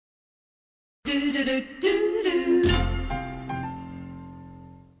do do do do do.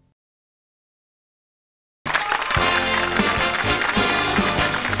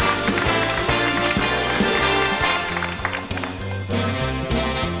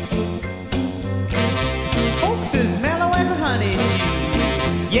 Folks as mellow as a honeydew.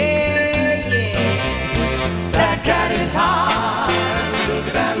 Yeah, yeah. That cat is high. Look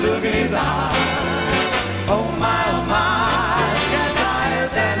at that look in his eye. Oh my, oh my. The cat's higher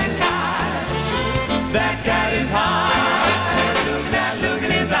than the sky. That cat is high. Look at that look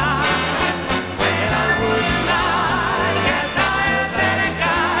in his eye. When I wouldn't lie, the cat's higher than the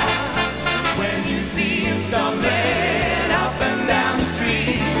sky. When you see him stumbling up and down the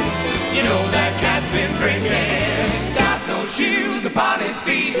street, you know that cat's been drinking, got no shoes upon his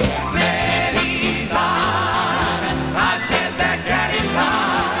feet. Man, he's high. I said that cat is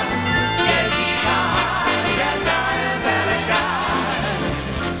high. Yes, he's high. Cat's higher than a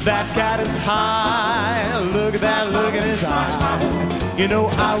guy. That cat is high. Look at that look in his eye. You know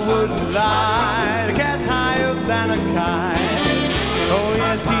I wouldn't lie. The cat's higher than a kite. Oh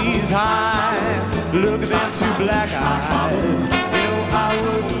yes, he's high. Look at them two black eyes. You know I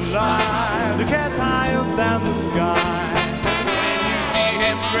wouldn't lie. The cat's higher than the sky. When you see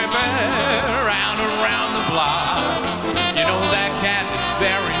him tripping around the block, you know that cat is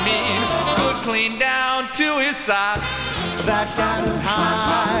very mean. Foot clean down to his socks. That cat is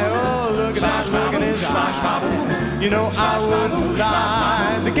high. Oh, look at that look in his eye. You know I wouldn't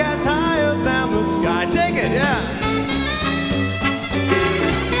lie. The cat's higher than the sky. Take it, yeah.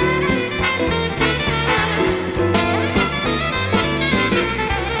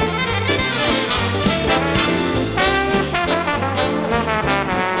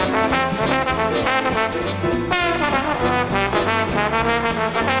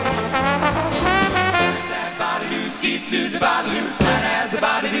 Susie Body-Loo, flat as a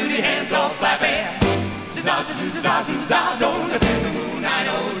body-doody, hands all flappy. Scissor, don't depend on the moon, I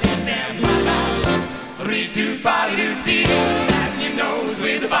know this damn body. Re-doot, body-doot-dee, that in your nose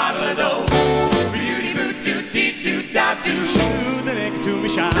with a bottle of those. Re-doody-boot-doot-dee-doot-da-doo. Shoot the neck to me,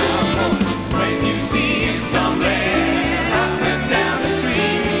 shine. When you see him stumbling up and down the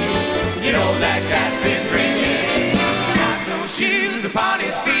street, you know that cat's been drinking, got no shoes upon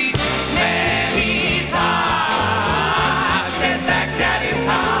his feet. Man, he's high.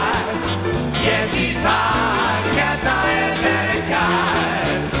 Yes, he's high, the cat's higher than a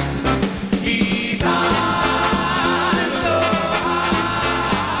kite. He's high, so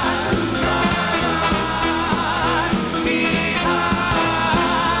high, he's high,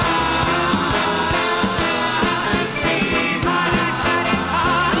 he's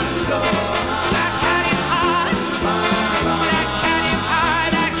high, so high. That cat is high, that cat is high,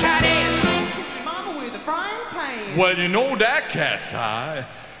 that cat is. Mama with a frying pan. Well, you know that cat's high.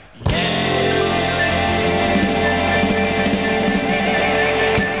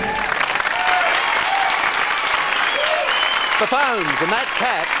 The phones, and that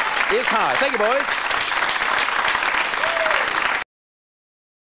cat is high. Thank you, boys.